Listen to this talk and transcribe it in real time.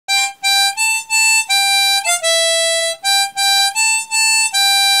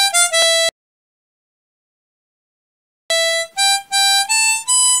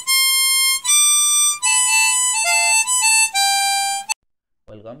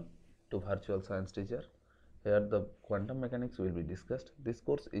to Virtual Science Teacher. Here the quantum mechanics will be discussed. This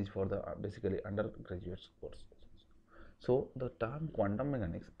course is for the basically undergraduate course. So the term quantum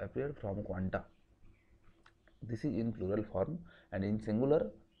mechanics appeared from quanta. This is in plural form, and in singular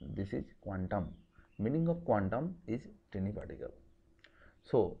this is quantum. Meaning of quantum is tiny particle.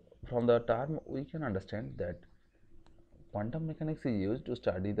 So from the term we can understand that quantum mechanics is used to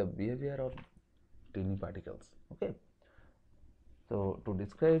study the behavior of tiny particles. Okay. So to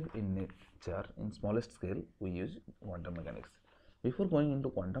describe in nature in smallest scale, we use quantum mechanics. Before going into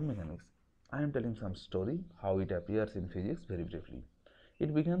quantum mechanics, I am telling some story how it appears in physics very briefly.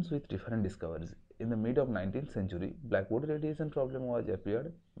 It begins with different discoveries. In the mid of 19th century, blackbody radiation problem was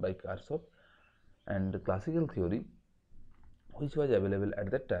appeared by Kirchhoff, and classical theory, which was available at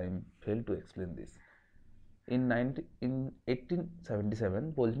that time, failed to explain this. In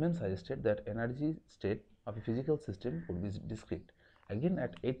 1877, Boltzmann suggested that energy state of a physical system could be discrete. Again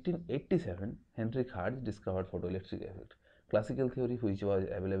at 1887, Henry Hertz discovered photoelectric effect. Classical theory, which was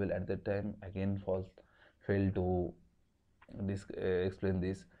available at that time, again failed to explain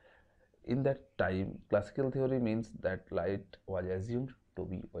this. In that time, classical theory means that light was assumed to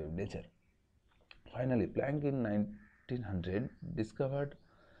be wave nature. Finally, Planck in 1900 discovered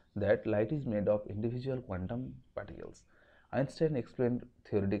that light is made of individual quantum particles. Einstein explained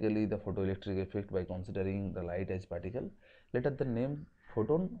theoretically the photoelectric effect by considering the light as particle. Later, the name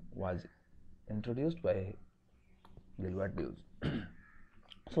photon was introduced by Gilbert Deleuze.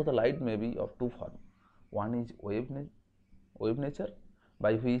 So, the light may be of two forms. One is wave nature,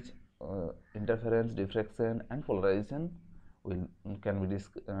 by which interference, diffraction, and polarization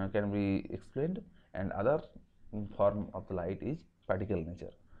can be explained, and other form of the light is particle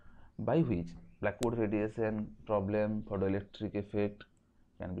nature, by which blackbody radiation problem, photoelectric effect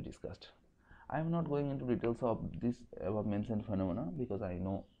can be discussed. I am not going into details of this above mentioned phenomena because I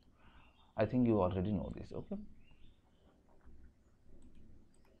think you already know this. Okay.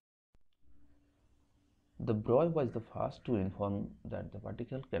 The Broglie was the first to inform that the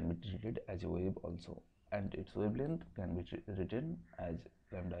particle can be treated as a wave also, and its wavelength can be written as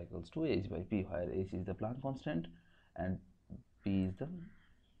lambda equals to h by p, where h is the Planck constant and p is the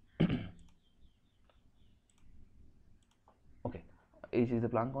okay, h is the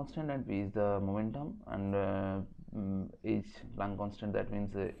Planck constant and p is the momentum, and h Planck constant, that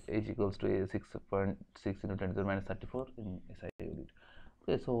means h equals to 6.6 into 10 to the minus 34 in SI unit.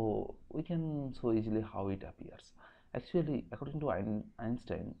 Okay, so we can so easily how it appears. Actually, according to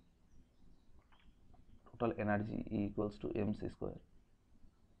Einstein, total energy equals to mc square.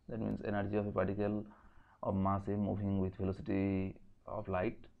 That means energy of a particle of mass m moving with velocity of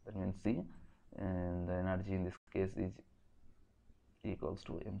light, that means c, and the energy in this case is equals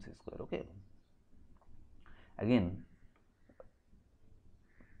to mc square. Okay. Again,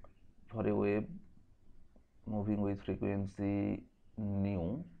 for a wave moving with frequency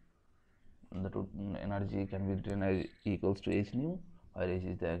nu, the total energy can be written as equals to h nu, where h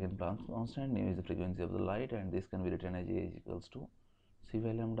is the again Planck constant, nu is the frequency of the light, and this can be written as h equals to c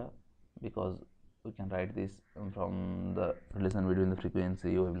by lambda, because we can write this from the relation between the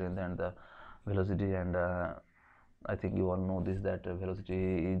frequency, wavelength, and the velocity, and I think you all know this, that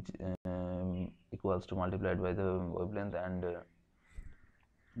velocity is equals to multiplied by the wavelength and the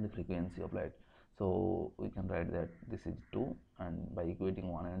frequency of light. So we can write that this is 2, and by equating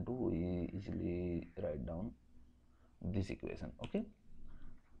 1 and 2 we easily write down this equation. Okay.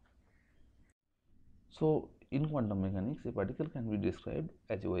 So in quantum mechanics, a particle can be described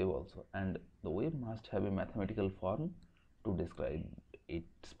as a wave also, and the wave must have a mathematical form to describe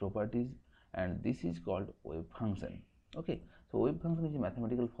its properties, and this is called wave function. Okay, so wave function is a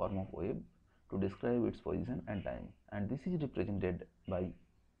mathematical form of wave to describe its position and time, and this is represented by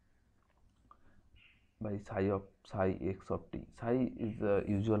psi x of t. Psi is the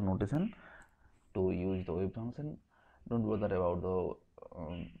usual notation to use the wave function. Don't bother about the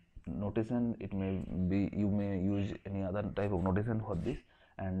notation. It may be, you may use any other type of notation for this,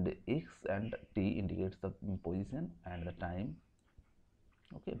 and x and t indicates the position and the time.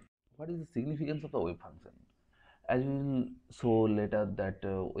 Okay, what is the significance of the wave function? As we will show later, that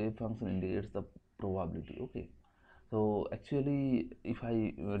wave function indicates the probability. Okay, so actually if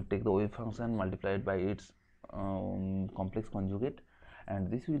I take the wave function multiplied by its complex conjugate, and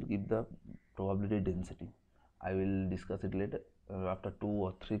this will give the probability density. I will discuss it later after 2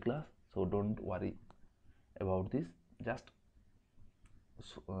 or 3 class, so don't worry about this. Just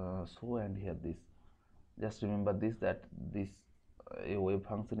so and here this, just remember this, that this a wave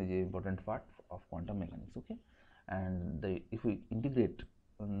function is an important part of quantum mechanics. Okay, and if we integrate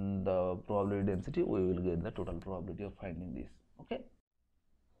the probability density, we will get the total probability of finding this. Okay.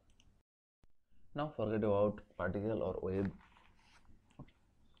 Now forget about particle or wave.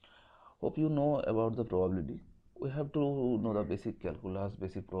 Hope you know about the probability. We have to know the basic calculus,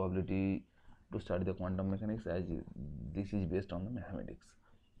 basic probability to study the quantum mechanics, as this is based on the mathematics.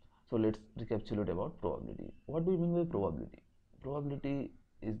 So let's recapitulate about probability. What do you mean by probability? Probability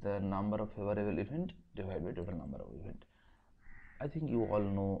is the number of favorable event divided by total number of event. I think you all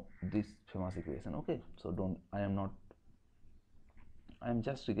know this famous equation. Okay, so don't, I am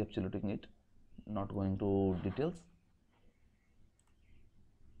just recapitulating it, not going to details.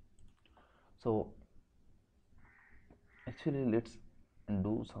 So actually let's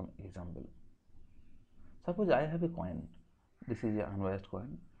do some example. Suppose I have a coin. This is an unbiased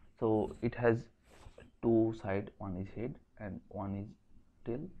coin. So it has two sides, one is head and one is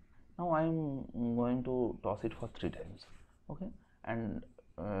tail. Now I am going to toss it for 3 times. Okay, and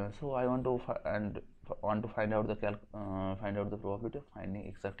so I want to find out the probability of finding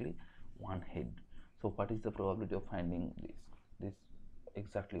exactly one head. So what is the probability of finding this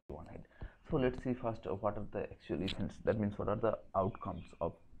exactly one head? So let's see first what are the actual events. That means what are the outcomes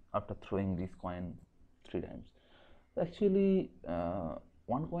of after throwing this coin 3 times. Actually,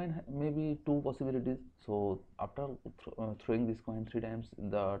 one coin maybe two possibilities. So after throwing this coin 3 times,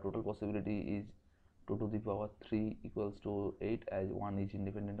 the total possibility is 2 to the power 3 equals to 8, as one is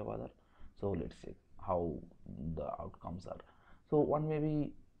independent of other. So let's check how the outcomes are. So one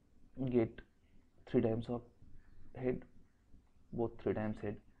maybe get 3 times of head, both 3 times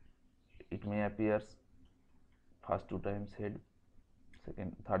head. It may appears first 2 times head,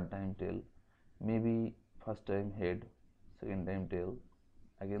 third time tail, maybe first time head, second time tail,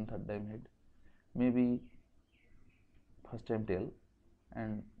 again third time head, maybe first time tail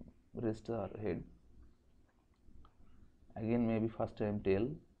and rest are head, again maybe first time tail,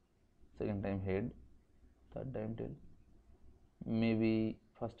 second time head, third time tail, maybe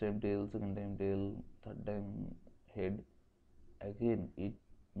first time tail, second time tail, third time head, again it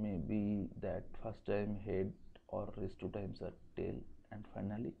may be that first time head or rest 2 times are tail, and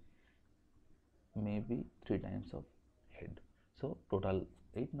finally maybe 3 times of head. So total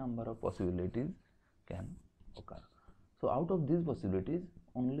 8 number of possibilities can occur. So out of these possibilities,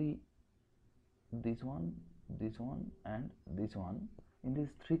 only this one, and this one, in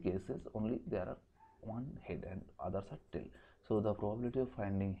these 3 cases only there are one head and others are tail. So the probability of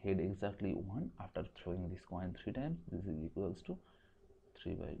finding head exactly 1 after throwing this coin 3 times, this is equals to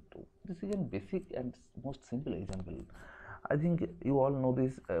 3 by 2. This is a basic and most simple example. I think you all know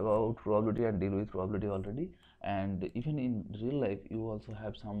this about probability and deal with probability already, and even in real life you also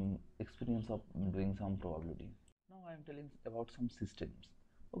have some experience of doing some probability. Now I am telling about some systems.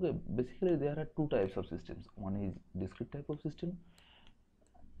 Okay, basically there are two types of systems. One is discrete type of system,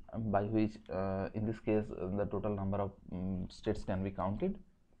 by which in this case the total number of states can be counted,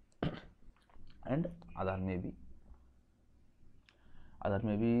 and other may be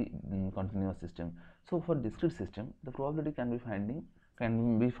continuous system. So for discrete system, the probability can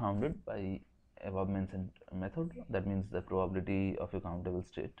be founded by above mentioned method. That means the probability of a countable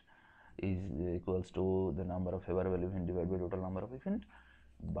state is equals to the number of favorable event divided by total number of event.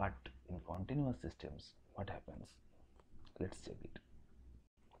 But in continuous systems, what happens? Let's check it.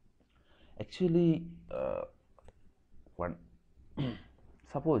 Actually, one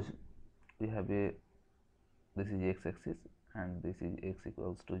suppose we have a, this is x-axis and this is x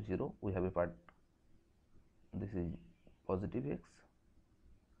equals to 0. We have a part, this is positive x,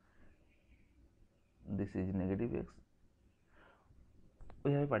 this is negative x.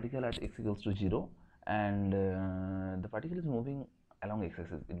 We have a particle at x equals to 0, and the particle is moving along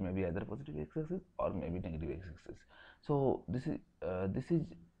x-axis. It may be either positive x-axis or maybe negative x-axis. So this is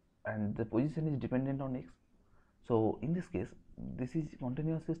and the position is dependent on x. So in this case, this is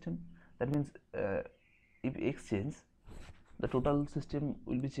continuous system. That means if x changes, the total system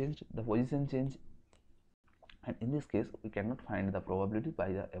will be changed, the position change, and in this case we cannot find the probability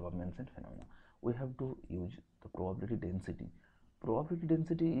by the above mentioned phenomena. We have to use the probability density. Probability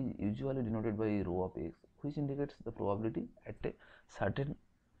density is usually denoted by rho of x, which indicates the probability at a certain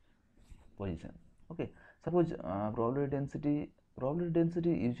position. Okay, suppose probability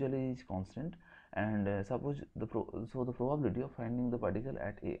density usually is constant, and suppose the probability of finding the particle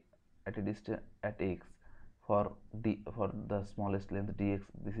at a distance at x for the smallest length dx,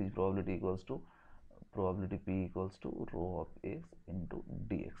 this is probability equals to probability p equals to rho of x into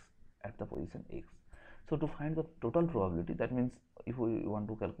dx at the position x. So to find the total probability, that means if we want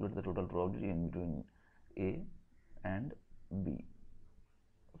to calculate the total probability in between a and b,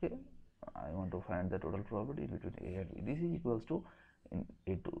 okay, I want to find the total probability in between a and b. This is equals to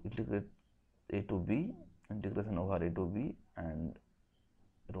a to integrate a to b, integration over a to b and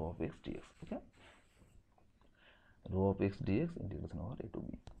rho of x dx. Okay, rho of x dx integration over a to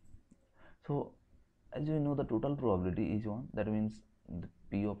b. So as you know, the total probability is 1, that means the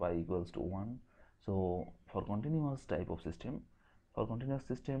p of I equals to 1. So for continuous type of system,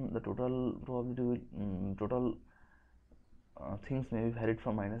 the total probability will total things may be varied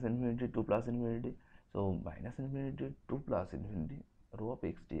from minus infinity to plus infinity. So minus infinity to plus infinity, rho of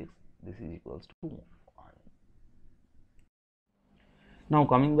x dx, this is equals to 1. Now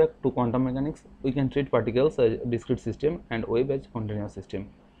coming back to quantum mechanics, we can treat particles as discrete system and wave as continuous system.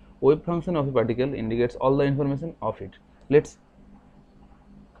 Wave function of a particle indicates all the information of it. Let's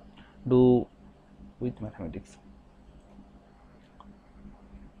do with mathematics.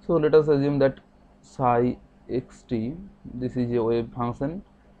 So let us assume that psi xt, this is a wave function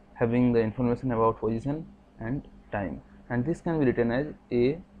having the information about position and time, and this can be written as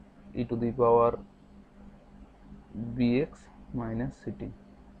a e to the power bx minus ct.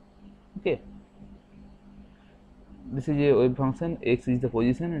 Okay, this is a wave function, x is the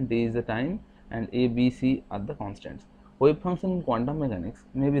position and t is the time, and a, b, c are the constants. Wave function in quantum mechanics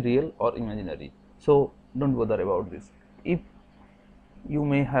may be real or imaginary, so don't bother about this. If you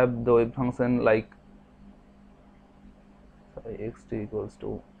may have the wave function like xt equals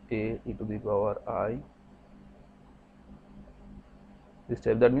to a e to the power I, this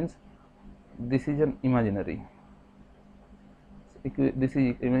type, that means this is an imaginary, this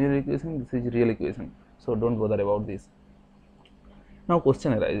is imaginary equation, this is real equation, so don't bother about this. Now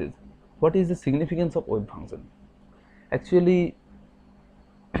question arises, what is the significance of wave function? Actually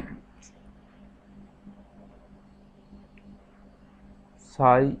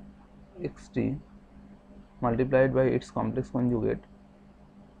psi xt multiplied by its complex conjugate,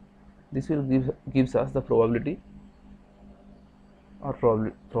 this will gives us the probability or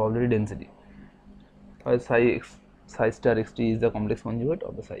probability density, while psi star xt is the complex conjugate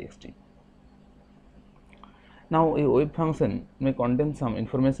of the psi xt. Now a wave function may contain some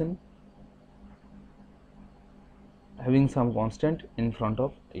information having some constant in front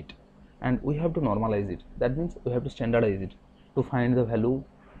of it, and we have to normalize it, that means we have to standardize it to find the value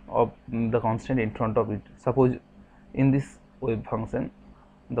of the constant in front of it. Suppose in this wave function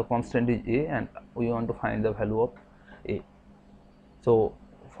the constant is a and we want to find the value of a, so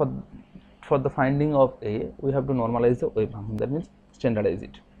for the finding of a we have to normalize the wave function, that means standardize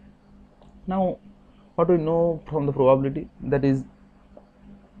it. Now what we know from the probability, that is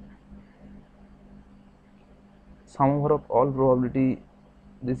sum over of all probability,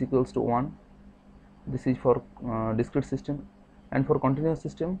 this equals to 1, this is for discrete system, and for continuous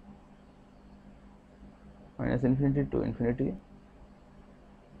system minus infinity to infinity,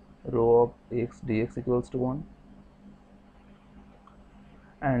 rho of x dx equals to 1,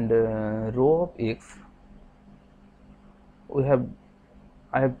 and rho of x,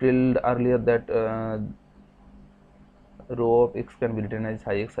 I have told earlier that rho of x can be written as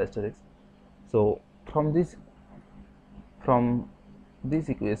psi x psi star x. So from this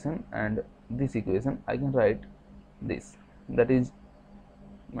equation and this equation I can write this, that is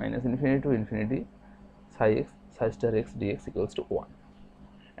minus infinity to infinity psi x psi star x dx equals to 1,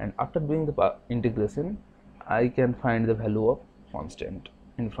 and after doing the integration I can find the value of constant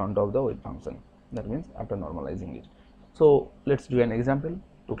in front of the wave function, that means after normalizing it. So let's do an example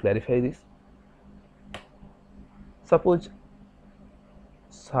to clarify this. Suppose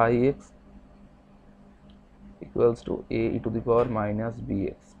psi x equals to a e to the power minus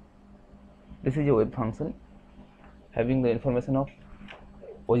bx, this is a wave function having the information of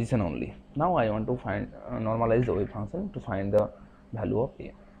position only. Now I want to find normalize the wave function to find the value of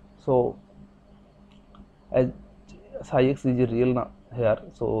a. So as psi x is a real here,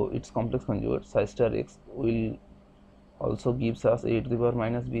 so its complex conjugate psi star x will also gives us a to the power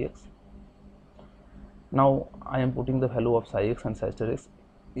minus bx. Now I am putting the value of psi x and psi star x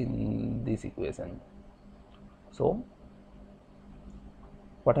in this equation. So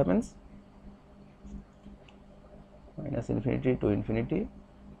what happens? Minus infinity to infinity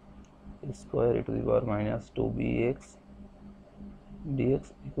square e to the power minus 2bx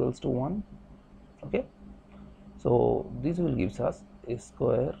dx equals to 1. Okay, so this will gives us a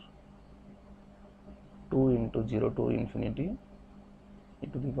square 2 into 0 to infinity e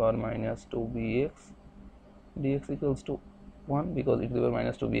to the power minus 2bx dx equals to 1, because e to the power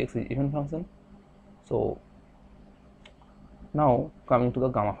minus 2bx is even function. So now coming to the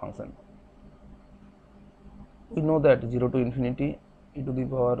gamma function, we know that 0 to infinity e to the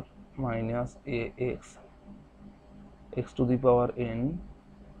power minus ax x to the power n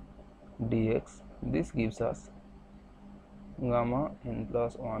dx, this gives us gamma n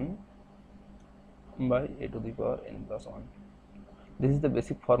plus 1 by a to the power n plus 1. This is the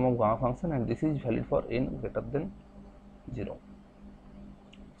basic form of gamma function, and this is valid for n greater than 0.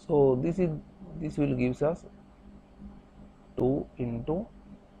 So this will gives us 2 into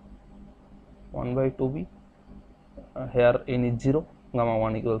 1 by 2b. Here n is 0, gamma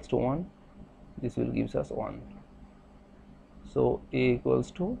 1 equals to 1. This will gives us 1. So a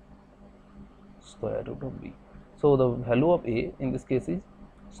equals to square root of b. So the value of a in this case is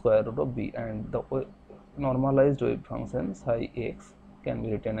square root of b, and the normalized wave function psi x can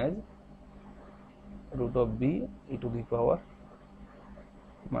be written as root of b e to the power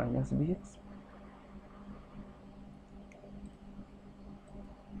minus bx.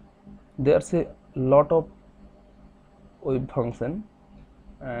 There's a lot of wave function,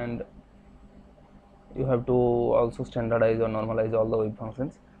 and you have to also standardize or normalize all the wave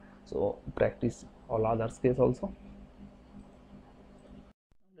functions, so practice all others case also.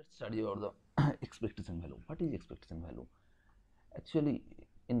 Let's study about the expectation value. What is expectation value? Actually,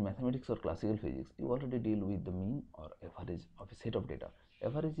 in mathematics or classical physics, you already deal with the mean or average of a set of data.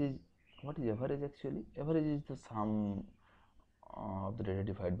 Average is, what is average actually? Average is the sum of the data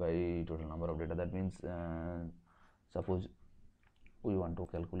divided by total number of data. That means suppose we want to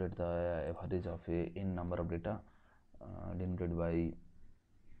calculate the average of a n number of data denoted by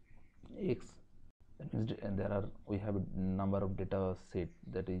x. That means there are, we have a number of data set,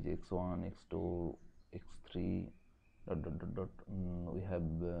 that is x1, x2, x3 dot dot dot dot. We have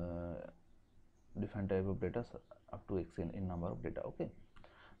different type of data up to xn in number of data. Okay,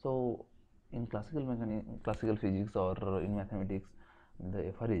 so in classical physics or in mathematics, the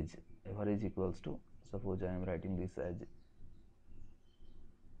average equals to, suppose I am writing this as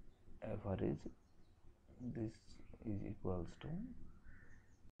average, this is equals to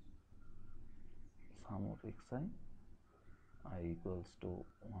sum of xi, I equals to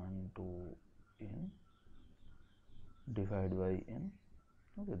 1 to n divided by n.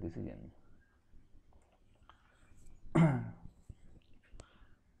 Okay, this is n.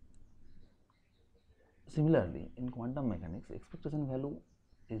 Similarly, in quantum mechanics, expectation value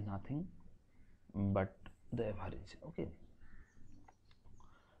is nothing but the average. Okay,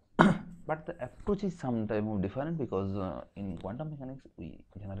 but the approach is some type of different, because in quantum mechanics we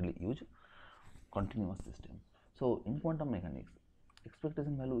generally use continuous system. So in quantum mechanics,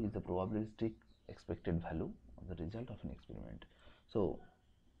 expectation value is the probabilistic expected value of the result of an experiment. So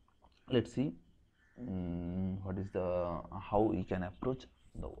let's see what is the how we can approach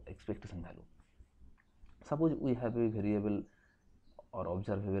the expectation value. Suppose we have a variable or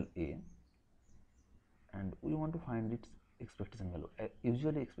observable a, and we want to find its expectation value.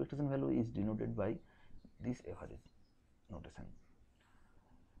 Usually expectation value is denoted by this average notation.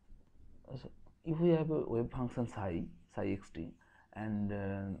 So if we have a wave function psi xt, and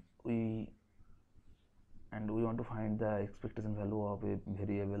we want to find the expectation value of a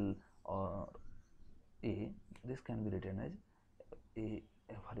variable or a, this can be written as a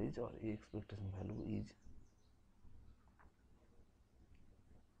average, or a expectation value is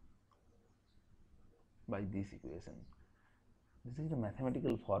by this equation. This is the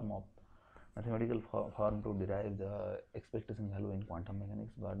mathematical form to derive the expectation value in quantum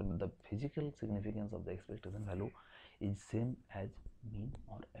mechanics, but the physical significance of the expectation value is same as mean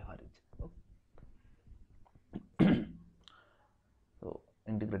or average. Okay. So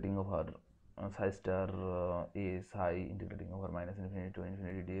integrating over psi star a psi integrating over minus infinity to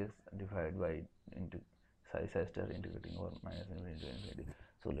infinity dx divided by into psi star integrating over minus infinity to infinity.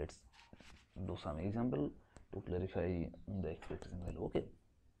 So let's do some example to clarify the expectation value. Okay,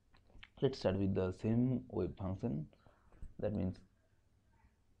 let's start with the same wave function. That means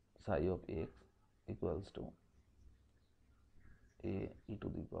psi of x equals to a e to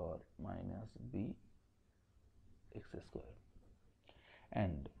the power minus b x square,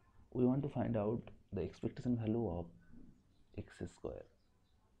 and we want to find out the expectation value of x square.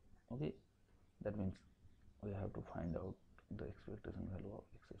 Okay, that means we have to find out the expectation value of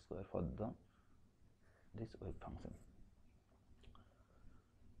x square for this wave function.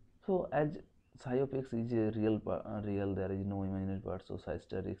 So as psi of x is a real, there is no imaginary part, so psi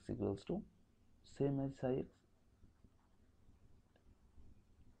star x equals to same as psi x.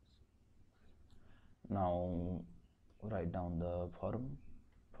 Now write down the form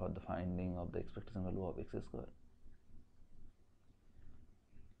for the finding of the expectation value of x square.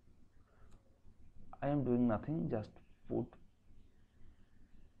 I am doing nothing, just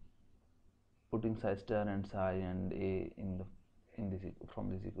putting psi star and psi and a in this from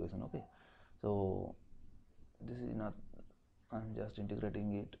this equation. Okay, so this is not, I am just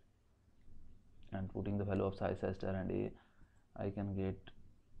integrating it and putting the value of psi star and a. I can get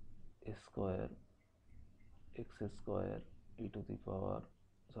a square x square e to the power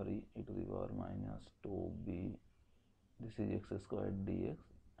minus 2b this is x squared dx,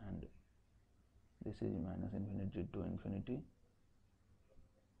 and this is minus infinity to infinity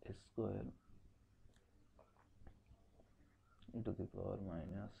s square e to the power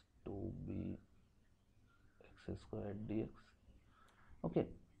minus 2b x squared dx. Okay,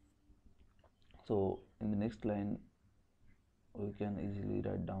 so in the next line we can easily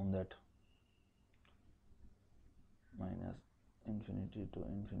write down that minus infinity to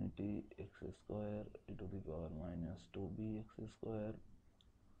infinity x square e to the power minus 2b x square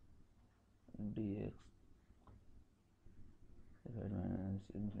dx divided minus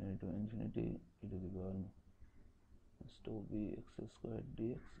infinity to infinity e to the power minus 2b x square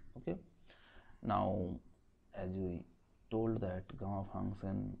dx. Okay, now as we told that gamma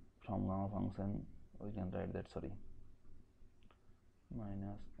function, from gamma function we can write that, sorry,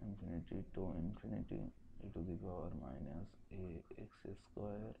 minus infinity to infinity e to the power minus a x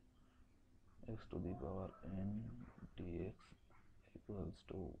square x to the power n dx equals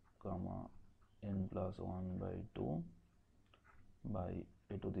to gamma n plus 1 by 2 by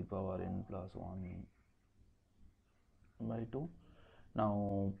a to the power n plus 1 by 2.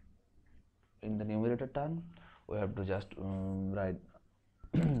 Now in the numerator term we have to just write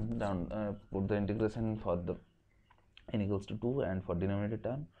down, put the integration for the n equals to 2, and for denominator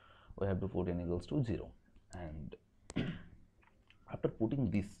term we have to put n equals to 0. And after putting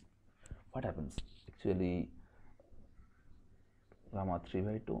this, what happens? Actually, gamma 3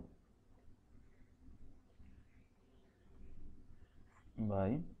 by 2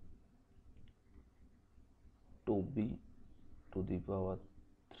 by 2b to the power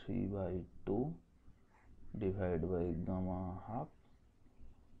 3 by 2 divided by gamma half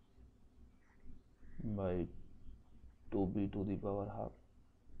by 2b to the power half.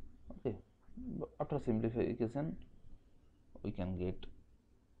 Okay, after simplification we can get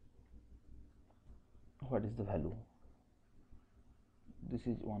what is the value. This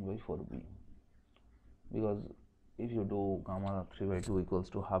is 1 by 4b, because if you do gamma 3 by 2 equals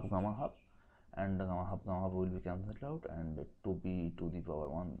to half gamma half, and gamma half will be cancelled out, and 2b to the power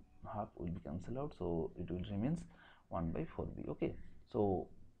 1 half will be cancelled out, so it will remains 1 by 4b. Okay, so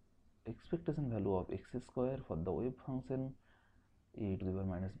expectation value of x square for the wave function a to the power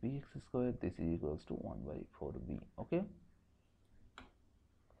minus bx square, this is equals to 1 by 4b. Okay,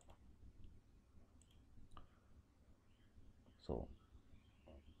 so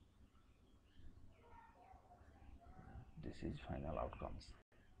this is final outcomes.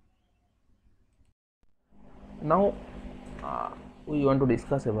 Now we want to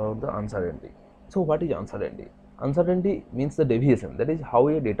discuss about the uncertainty. So what is uncertainty? Uncertainty means the deviation, that is how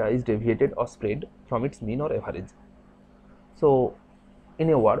a data is deviated or spread from its mean or average. So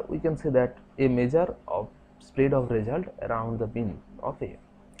in a word we can say that a measure of spread of result around the mean of a.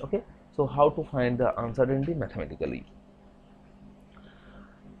 Okay, so how to find the uncertainty mathematically?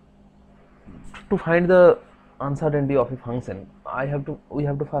 To find the uncertainty of a function, we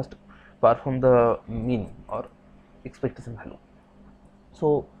have to first perform the mean or expectation value.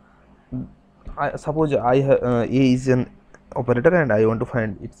 So suppose I have a is an operator and I want to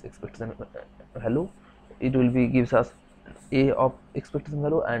find its expectation value. It will be gives us a of expectation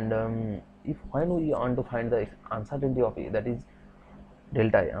value, and if when we want to find the uncertainty of a, that is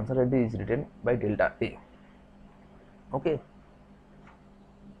delta a, uncertainty is written by delta a. Okay,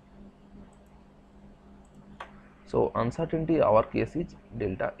 so uncertainty our case is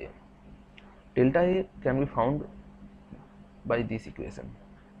delta a. Delta a can be found by this equation.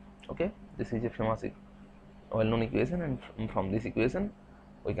 Okay, this is a famous well-known equation, and from this equation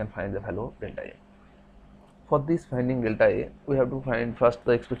we can find the value of delta a. For this finding delta a, we have to find first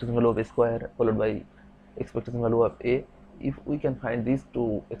the expectation value of a square followed by expectation value of a. If we can find these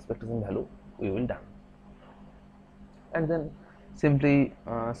two expectation value, we will done, and then simply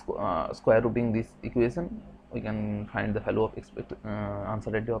square rooting this equation we can find the value of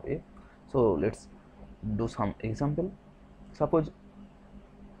uncertainty of a. So let's do some example. Suppose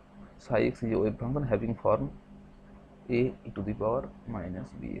psi x is a wave function having form a e to the power minus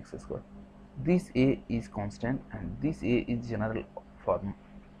bx square. This a is constant and this a is general form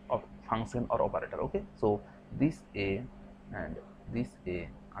of function or operator. Okay, so this a and this a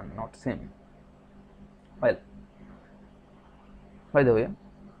are not same. Well, by the way,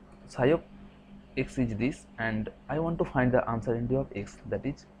 psi of x is this, and I want to find the uncertainty of x, that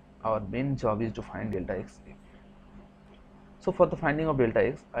is our main job is to find delta x. So for the finding of delta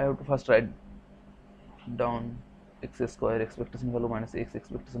x, I have to first write down x square expectation value minus x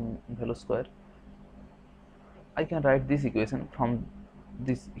expectation value square. I can write this equation from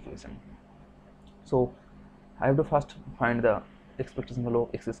this equation. So I have to first find the expectation value of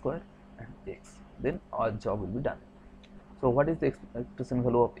x square and x, then our job will be done. So what is the expectation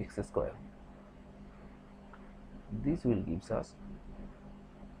value of x square? This will gives us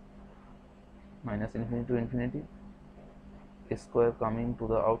minus infinity to infinity, a square coming to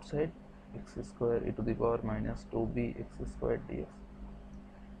the outside, x square e to the power minus 2b x square dx.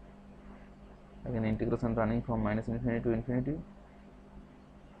 Again integration running from minus infinity to infinity,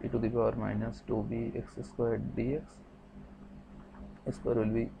 e to the power minus 2b x square dx. A square will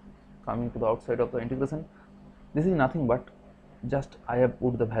be coming to the outside of the integration. This is nothing but just I have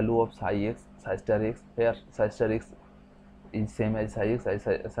put the value of psi x, psi star x, where psi star x is same as psi x,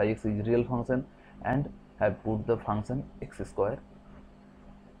 psi x is real function, and have put the function x square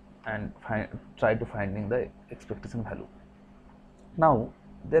and try to finding the expectation value. Now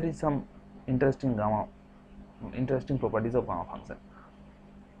there is some interesting properties of gamma function.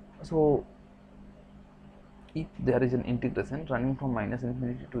 So if there is an integration running from minus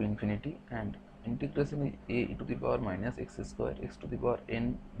infinity to infinity, and integration is a e to the power minus x square x to the power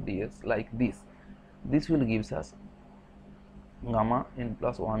n dx like this will gives us gamma n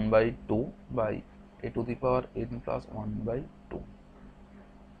plus 1 by 2 by a to the power n plus 1 by 2.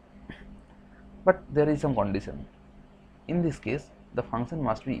 But there is some condition. In this case the function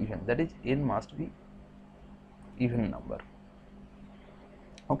must be even, that is n must be even number.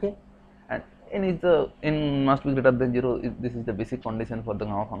 Okay, and n must be greater than 0. This is the basic condition for the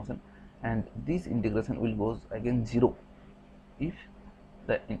gamma function, and this integration will goes again 0 if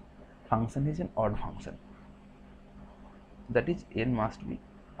the function is an odd function, that is n must be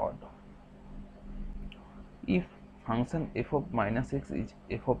odd. If function f of minus x is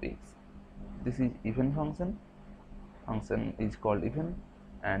f of x, this is even function is called even,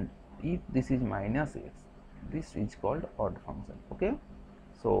 and if this is minus x, this is called odd function. Okay,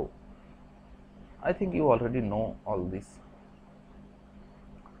 so I think you already know all this.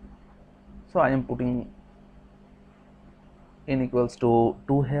 So I am putting n equals to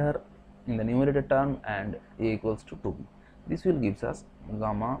 2 here in the numerator term and a equals to 2b. This will gives us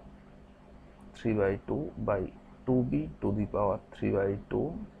gamma 3 by 2 by 2b to the power 3 by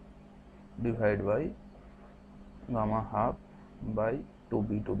 2 divided by gamma half by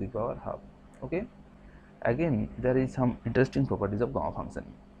 2b to the power half. Okay, again there is some interesting properties of gamma function.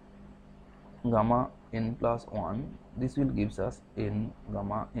 Gamma n plus 1, this will gives us n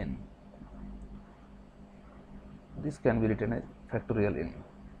gamma n. This can be written as factorial n,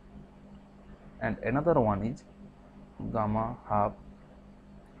 and another one is gamma half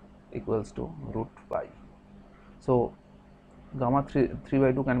equals to root pi. So gamma 3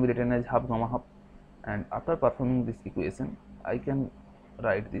 by 2 can be written as half gamma half, and after performing this equation I can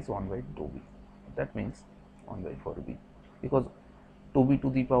write this 1 by 2b, that means 1 by 4b, because 2b to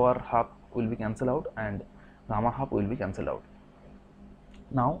the power half will be cancelled out and gamma half will be cancelled out.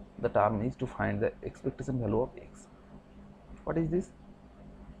 Now the term is to find the expectation value of x. What is this?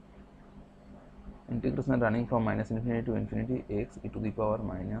 Integration running from minus infinity to infinity, x e to the power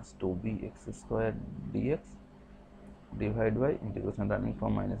minus 2b x square dx divided by integration running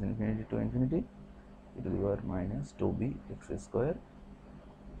from minus infinity to infinity e to the power minus 2b x square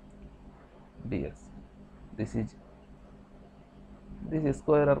dx. This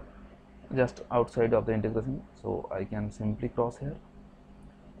square are just outside of the integration, so I can simply cross here.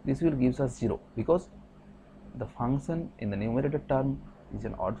 This will gives us 0 because the function in the numerator term is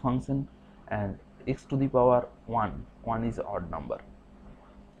an odd function, and x to the power 1 is an odd number,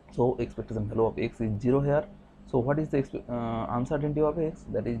 so expectation value of x is 0 here. So what is the uncertainty of x?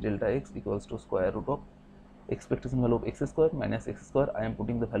 That is delta x equals to square root of expectation value of x square minus x square. I am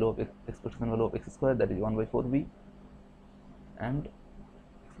putting the value of expectation value of x square, that is 1 by 4b, and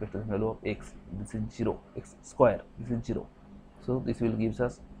expectation value of x, this is 0, x square, this is 0, so this will gives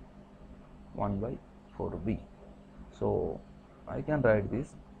us 1 by 4b. So I can write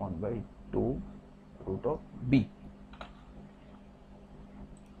this 1 by 2 root of b.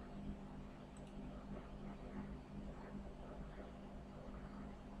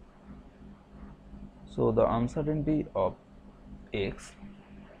 So the uncertainty of x,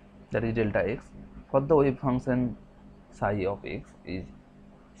 that is delta x, for the wave function psi of x is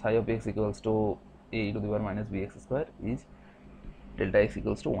psi of x equals to a to the power minus bx square, is delta x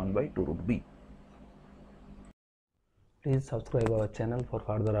equals to 1 by 2 root b. Please subscribe our channel for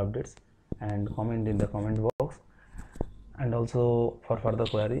further updates and comment in the comment box, and also for further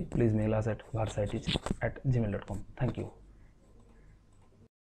query please mail us at varsiteach@gmail.com. Thank you.